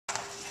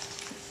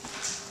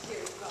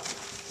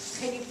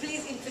Can you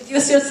please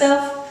introduce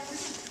yourself?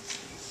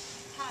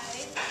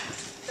 Hi.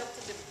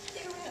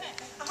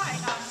 Hi,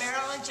 I'm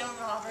Marilyn Joan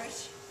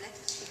Roberts.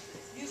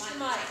 Use the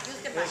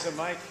mic. There's a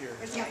mic here.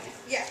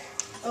 Yeah.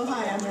 Oh,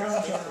 hi, I'm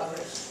Marilyn Joan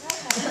Roberts.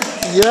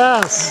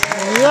 Yes,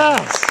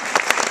 yes.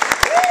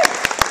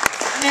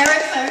 Mary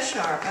Claire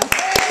Sharp.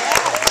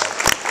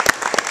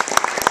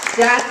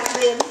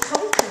 Jacqueline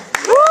Colton.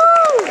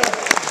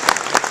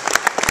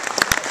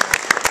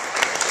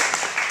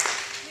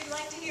 We'd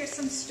like to hear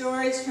some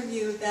stories from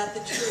you about the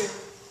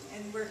truth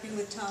and working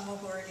with Tom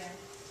Horgan.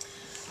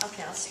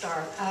 Okay, I'll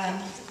start.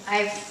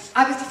 I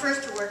was the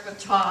first to work with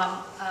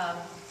Tom.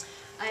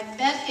 I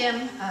met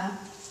him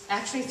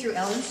actually through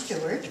Ellen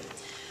Stewart.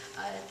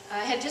 I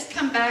had just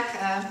come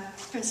back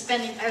from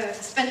spending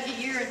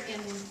a year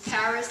in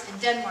Paris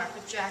and Denmark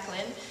with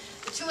Jacqueline.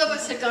 The two of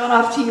us had gone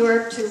off to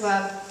Europe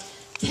to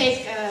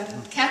take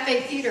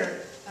cafe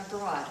theater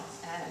abroad,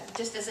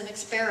 just as an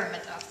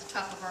experiment off the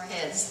top of our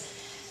heads.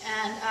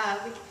 And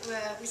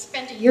we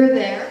spent a year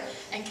there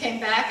and came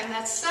back, and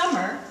that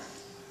summer,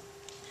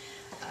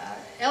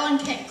 Ellen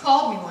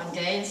called me one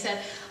day and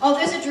said, "Oh,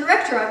 there's a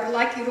director I would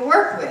like you to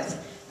work with."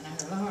 And I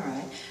said, "All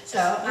right." So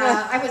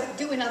I was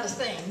doing other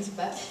things,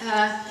 but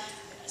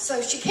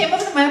so she came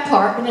over to my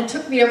apartment and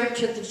took me over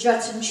to the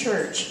Judson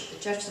Church, the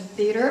Judson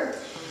Theater,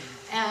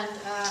 and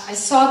I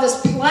saw this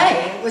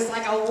play. It was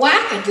like a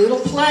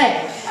wackadoodle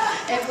play.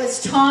 It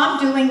was Tom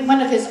doing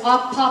one of his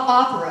pop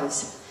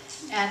operas,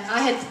 and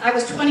I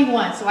was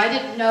 21, so I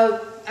didn't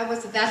know. I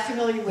wasn't that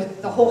familiar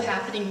with the whole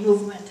happening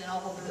movement and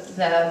all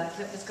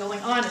that was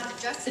going on at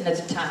the Judson at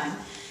the time.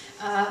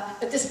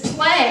 But this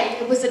play,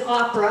 it was an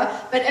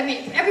opera, but I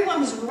mean, everyone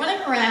was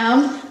running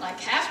around like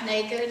half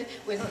naked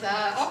with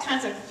all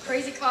kinds of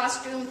crazy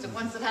costumes, the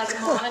ones that had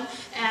them on,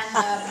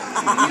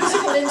 and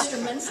musical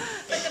instruments.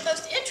 But the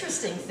most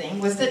interesting thing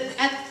was that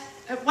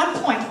at one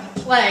point in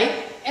the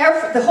play,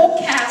 the whole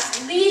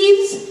cast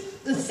leaves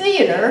the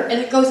theater and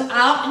it goes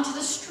out into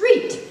the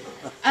street,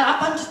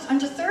 up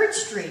onto 3rd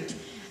Street.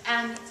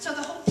 And so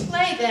the whole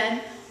play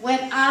then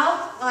went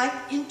out like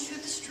into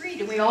the street,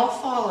 and we all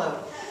followed.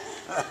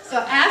 So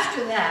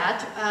after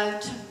that,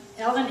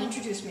 Ellen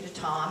introduced me to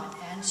Tom,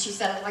 and she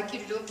said, "I'd like you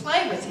to do a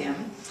play with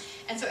him."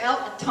 And so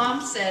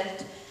Tom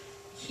said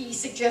he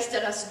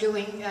suggested us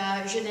doing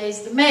Genet's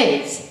The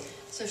Maze.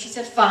 So she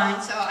said,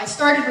 "Fine." So I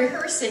started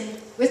rehearsing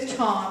with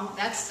Tom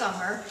that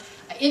summer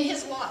in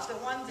his loft, the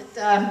one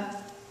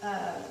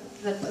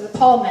that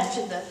Paul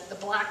mentioned, the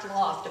black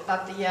loft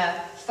above the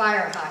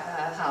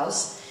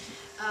firehouse.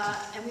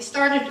 And we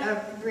started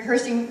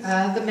rehearsing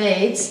The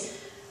Maids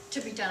to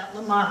be done at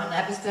MaMA.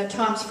 That was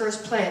Tom's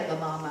first play at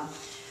MaMA.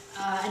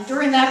 And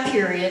during that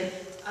period,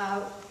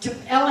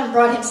 Ellen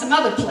brought him some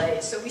other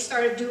plays. So we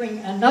started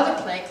doing another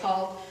play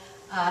called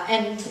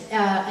And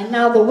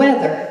Now the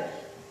Weather.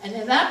 And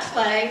in that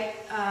play,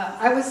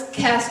 I was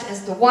cast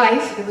as the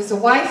wife. There was a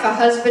wife, a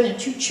husband, and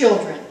 2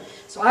 children.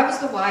 So I was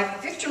the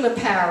wife. Victor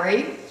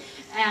LeParry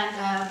and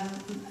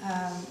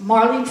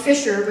Marlene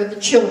Fisher were the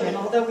children,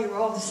 although we were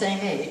all the same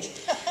age.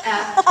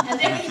 And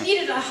then he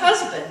needed a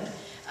husband,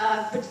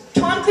 but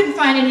Tom couldn't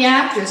find any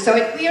actors, so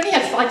we only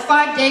had like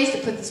 5 days to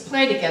put this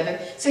play together.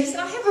 So he said,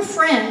 I have a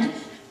friend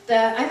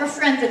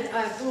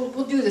that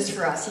will do this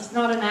for us. He's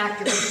not an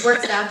actor, but he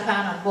works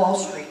downtown on Wall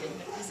Street, and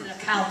he's an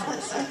accountant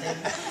or something.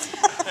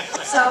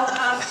 So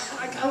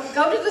I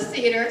go to the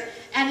theater,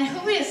 and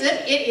who is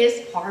it? It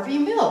is Harvey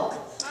Milk.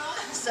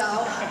 So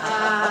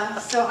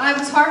I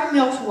was Harvey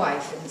Milk's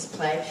wife in this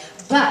play.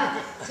 But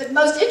the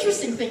most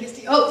interesting thing is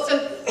you have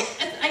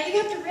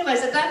to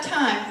realize at that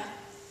time,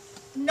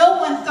 no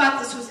one thought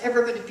this was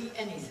ever going to be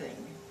anything.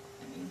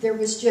 I mean, there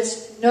was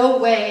just no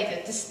way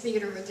that this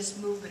theater or this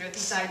movement or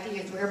these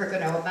ideas were ever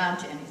going to amount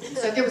to anything.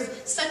 So there was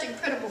such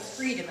incredible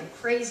freedom and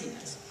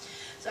craziness.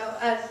 So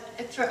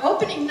for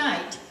opening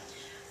night,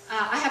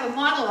 I have a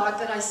monologue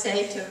that I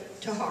say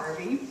to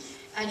Harvey,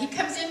 and he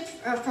comes in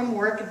from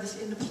work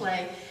in the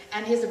play,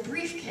 and he has a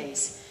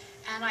briefcase.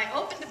 And I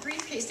opened the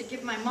briefcase to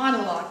give my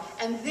monologue,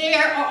 and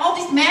there are all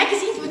these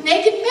magazines with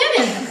naked men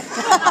in them.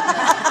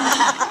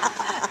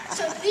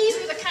 So these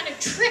were the kind of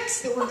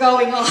tricks that were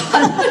going on,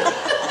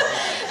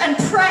 and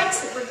pranks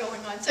that were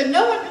going on. So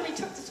no one really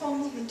took this whole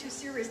movement too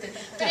seriously.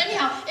 But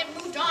anyhow, it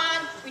moved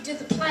on. We did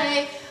the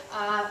play.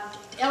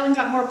 Ellen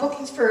got more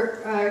bookings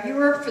for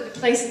Europe, for the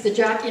places that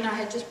Jackie and I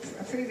had just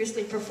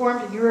previously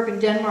performed in Europe, in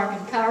Denmark,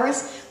 and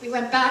Paris. We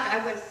went back.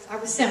 I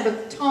was sent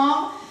with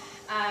Tom.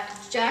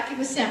 Jackie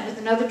was sent with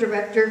another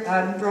director,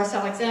 Ross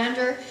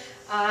Alexander.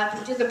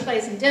 We did the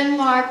plays in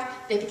Denmark.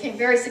 They became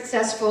very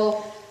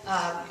successful.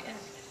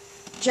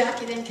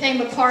 Jackie then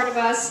became a part of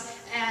us,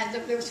 and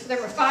there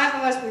were 5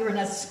 of us. We were in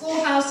a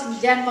schoolhouse in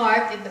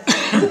Denmark, in the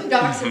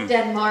boondocks of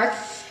Denmark.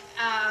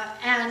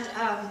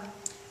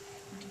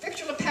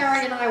 Victor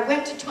LeParry and I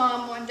went to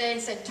Tom one day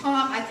and said,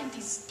 "Tom, I think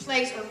these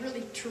plays are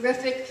really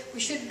terrific. We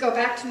shouldn't go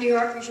back to New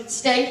York. We should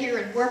stay here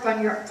and work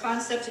on your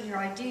concepts and your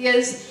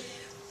ideas."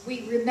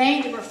 We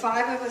remained. There were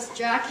 5 of us,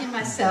 Jackie and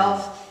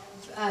myself,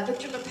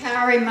 Victor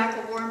LeParry,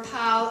 Michael Warren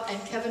Powell, and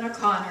Kevin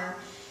O'Connor.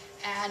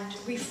 And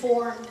we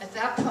formed, at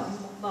that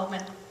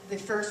moment, the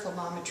first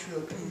MaMA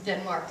troupe in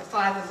Denmark, the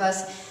 5 of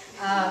us,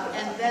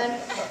 and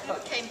then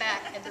came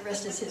back, and the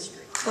rest is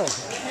history.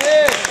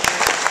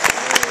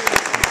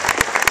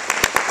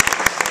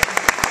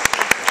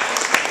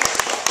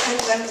 And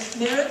when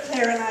Mary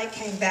Claire and I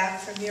came back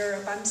from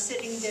Europe, I'm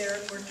sitting there,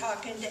 we're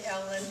talking to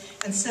Ellen,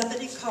 and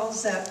somebody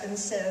calls up and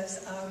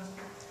says,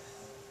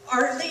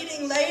 our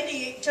leading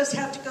lady just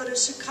had to go to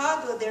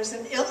Chicago. There's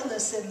an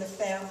illness in the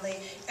family.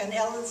 And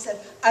Ellen said,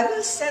 I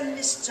will send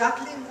Miss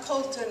Jacqueline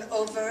Colton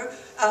over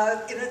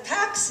in a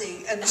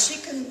taxi, and she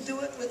can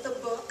do it with a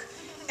book.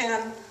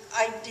 And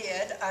I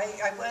did.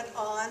 I went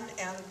on,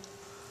 and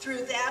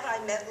through that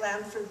I met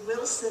Landford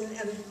Wilson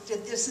and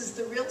did This Is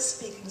the Real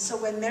Speaking. So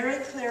when Mary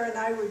Claire and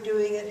I were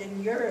doing it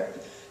in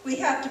Europe, we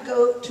had to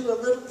go to a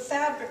little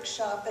fabric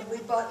shop, and we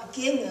bought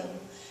gingham.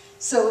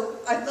 So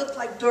I looked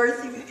like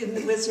Dorothy in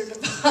The Wizard of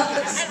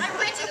Oz. And I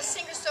rented a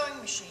singer-sewing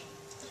machine.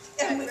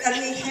 And we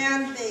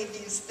handmade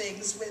these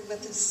things with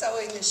the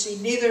sewing machine.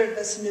 Neither of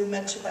us knew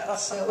much about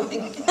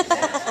sewing.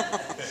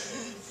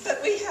 But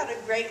we had a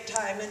great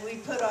time, and we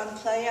put on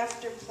play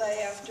after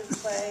play after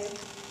play,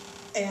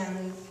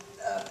 and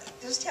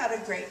just had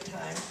a great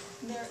time.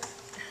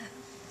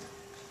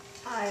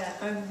 Hi,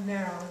 I'm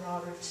Marilyn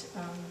Roberts.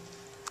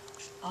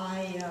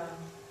 I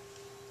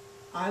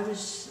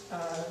was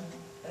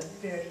a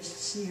very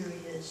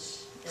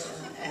serious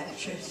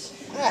actress,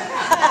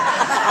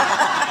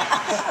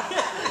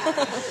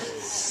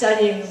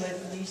 studying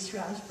with Lee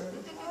Strasberg.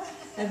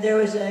 And there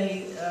was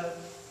a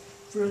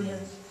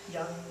brilliant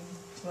young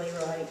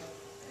playwright,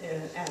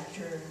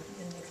 actor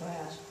in the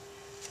class,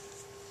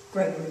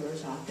 Gregory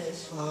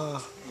Rosakis,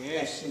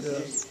 Yes.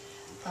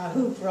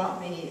 who brought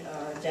me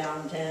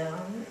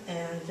downtown,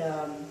 and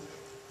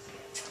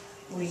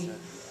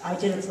I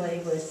did a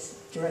play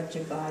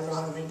directed by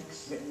Ron Link,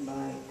 written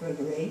by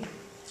Gregory,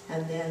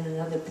 and then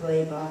another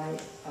play by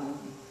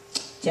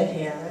Ted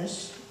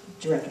Harris,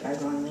 directed by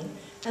Ron Link,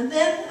 and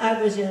then I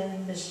was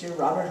in Mr.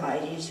 Robert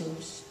Heidi's,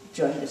 who's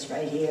joined us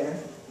right here.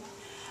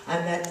 I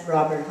met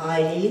Robert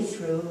Heidi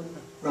through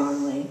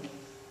Ron Link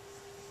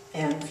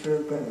and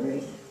through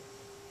Gregory.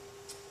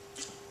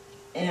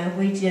 And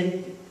we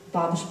did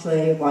Bob's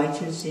play, Why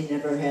Tuesday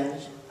Never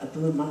Has a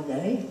Blue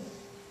Monday.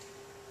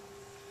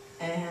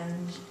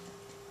 And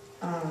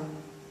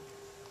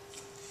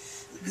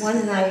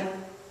one night,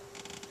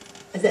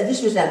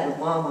 this was at the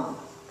MaMA,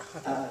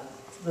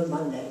 Blue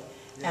Monday,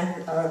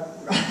 and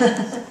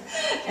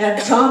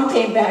and Tom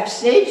came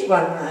backstage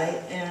one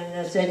night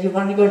and said, "You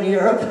want to go to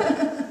Europe?"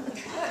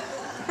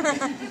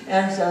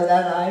 And so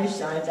then I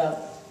signed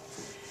up.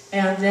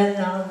 And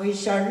then we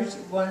started,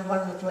 one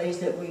of the plays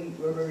that we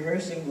were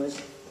rehearsing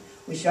was,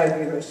 we started to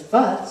rehearse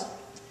Butts,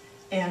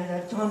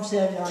 and Tom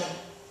said,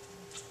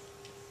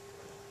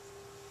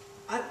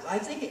 I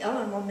think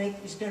Ellen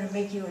is going to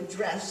make you a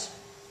dress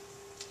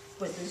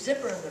with a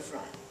zipper in the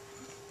front.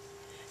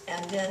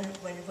 And then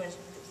when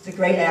the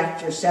great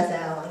actor Seth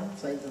Allen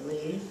played the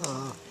lead.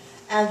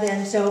 And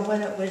then so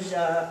when it was,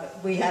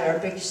 we had our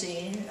big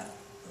scene,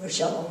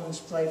 Rochelle Owens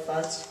played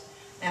Futz,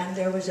 and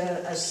there was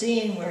a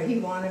scene where he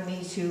wanted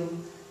me to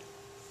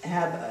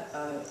have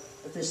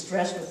this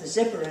dress with the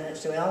zipper in it.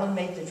 So Ellen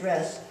made the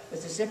dress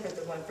with the zipper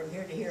that went from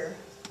here to here.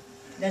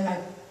 Then I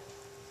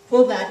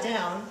pulled that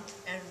down,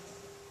 and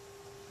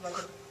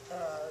like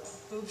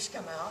boobs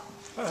come out,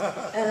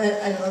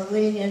 and I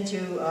lean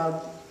into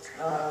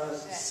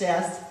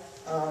Seth.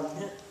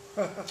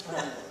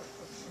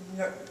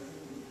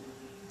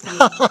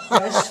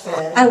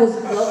 Breastfed. I was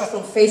blocked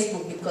from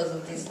Facebook because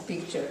of this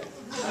picture.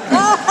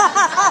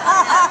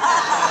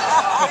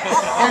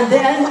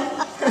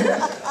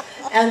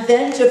 and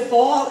then to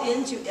fall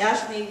into,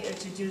 ask me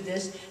to do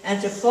this,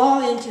 and to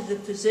fall into the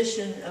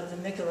position of the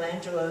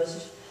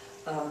Michelangelo's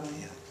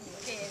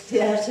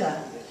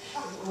Pieta,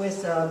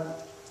 with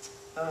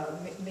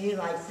me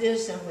like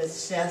this, and with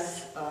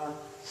Seth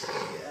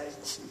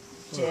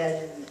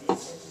dead in the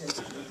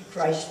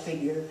Christ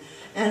figure,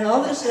 and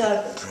all this,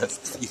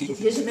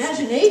 his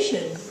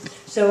imagination.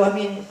 So, I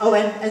mean,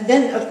 and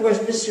then, of course,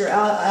 Mr.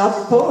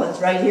 Albert Poland's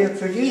right here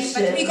produced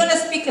it. But we're going to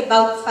speak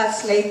about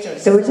Futz later.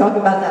 So we'll talk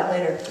about that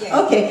later.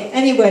 Yeah. Okay,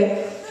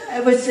 anyway,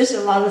 it was just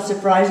a lot of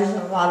surprises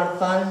and a lot of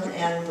fun,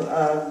 and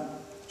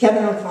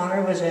Kevin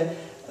O'Connor was a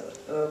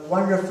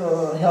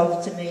wonderful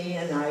help to me,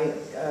 and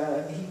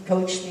he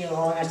coached me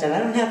along. I said, I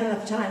don't have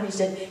enough time. He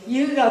said,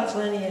 you got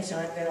plenty of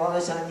time, and all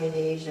the time you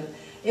need. And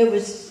it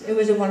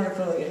was a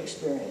wonderful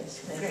experience.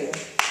 Thank you.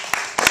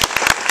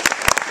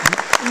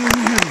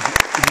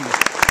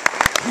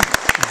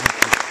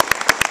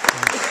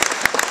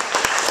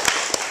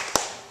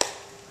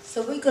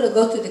 So we're going to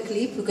go to the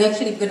clip. We're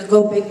actually going to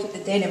go back to the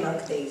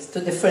Denmark days, to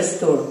the first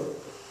tour.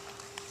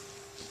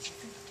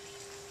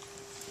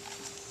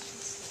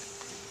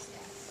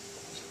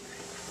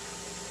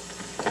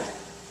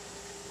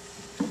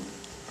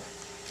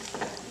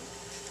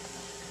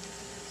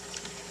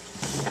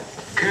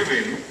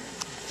 Kevin,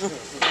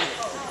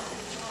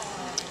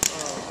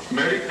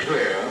 Mary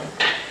Claire,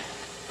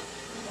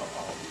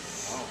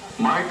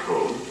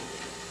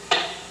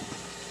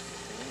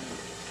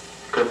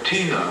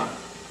 Katina,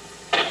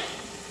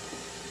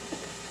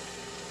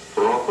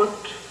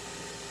 Robert,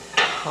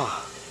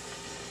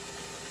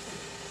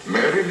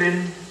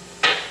 Marilyn,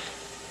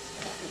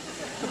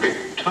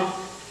 Victor,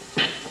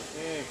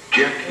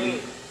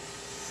 Jackie,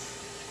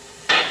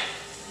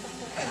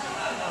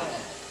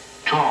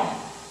 Tom.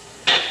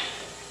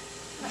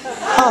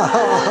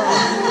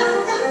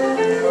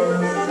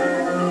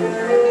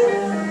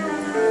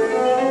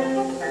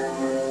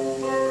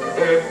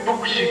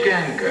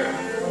 Boxiganga,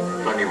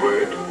 funny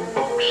word,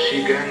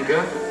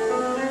 Boxiganga,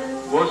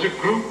 was a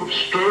group of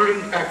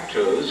sterling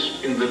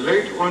actors in the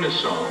late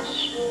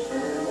Renaissance.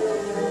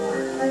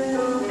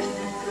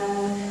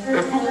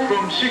 A book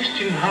from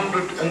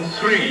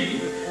 1603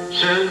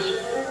 says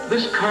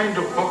this kind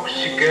of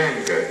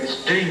Boxiganga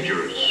is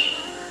dangerous,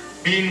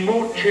 being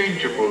more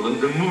changeable than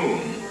the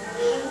moon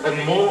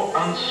and more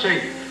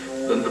unsafe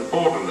than the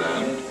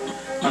borderland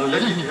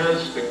unless it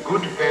has a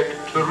good head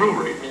to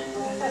rule it.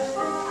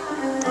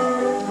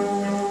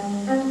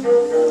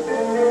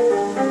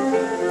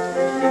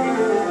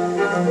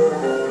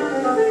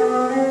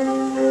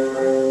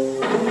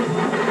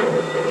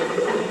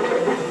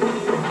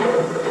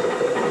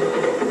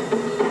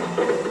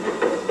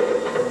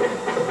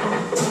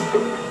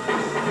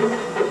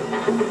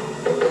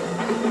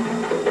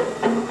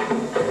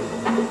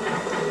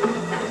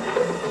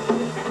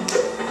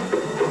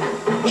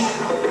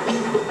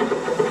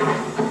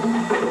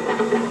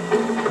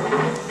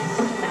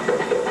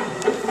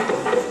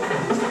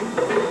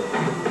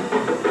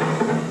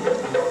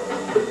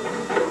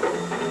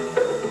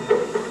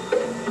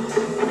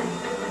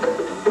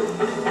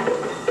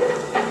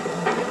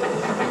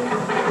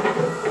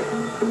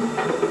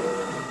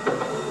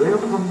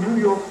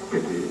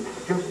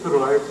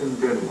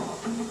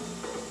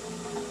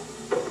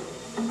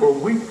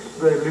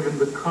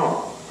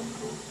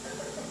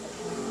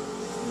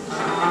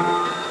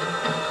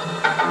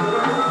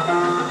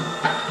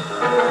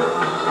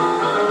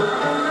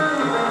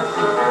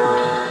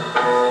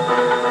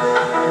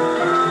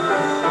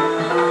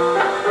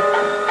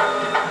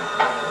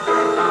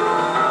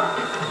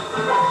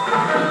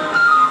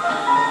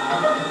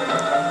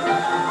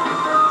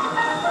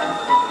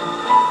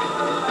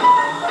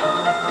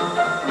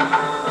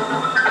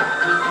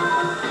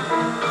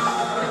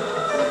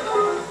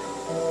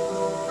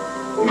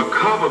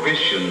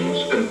 Visions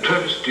and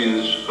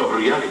travesties of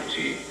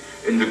reality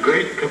in the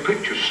great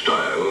capricious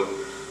style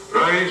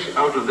rise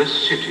out of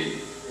this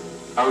city,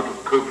 out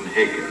of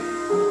Copenhagen.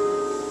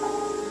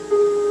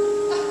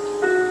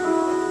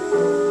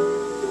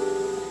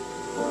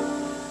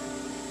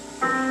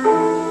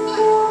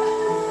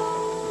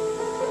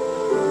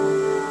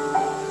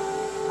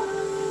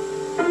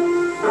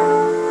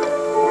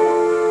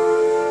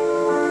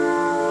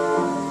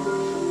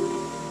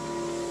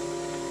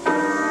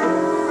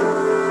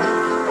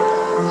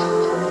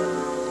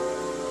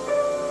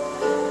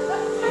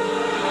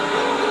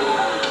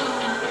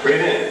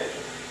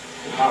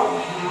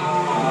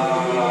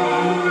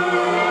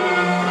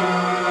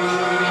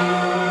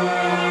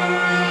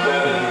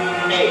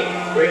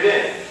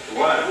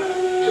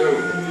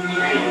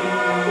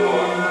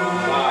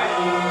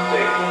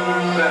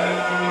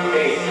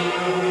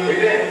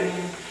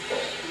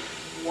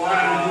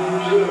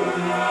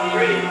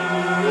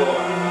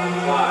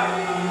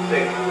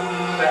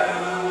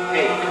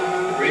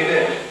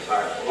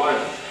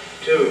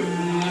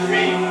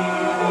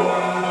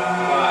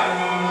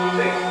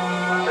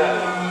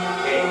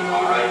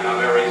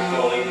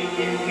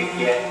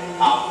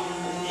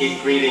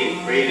 Keep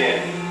breathing. Breathe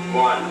in.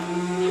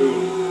 1,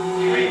 2,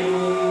 3,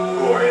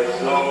 4. It's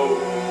slow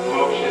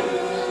motion.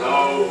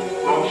 Slow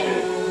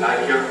motion.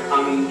 Like you're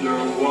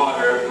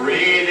underwater.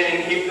 Breathe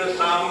in. Keep the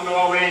sound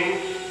going.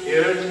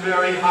 It's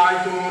very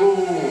hard to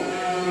move.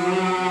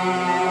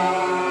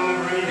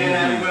 Breathe in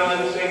at will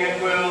and sing at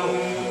will.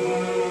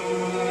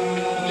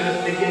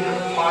 Just begin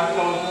to part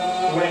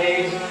those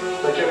waves.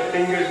 Let your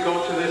fingers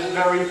go to this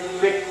very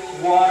thick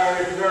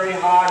water. It's very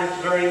hard.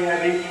 It's very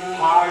heavy.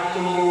 Hard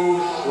to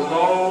move.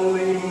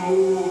 Slowly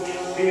move.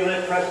 Feel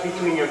it press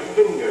between your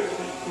fingers.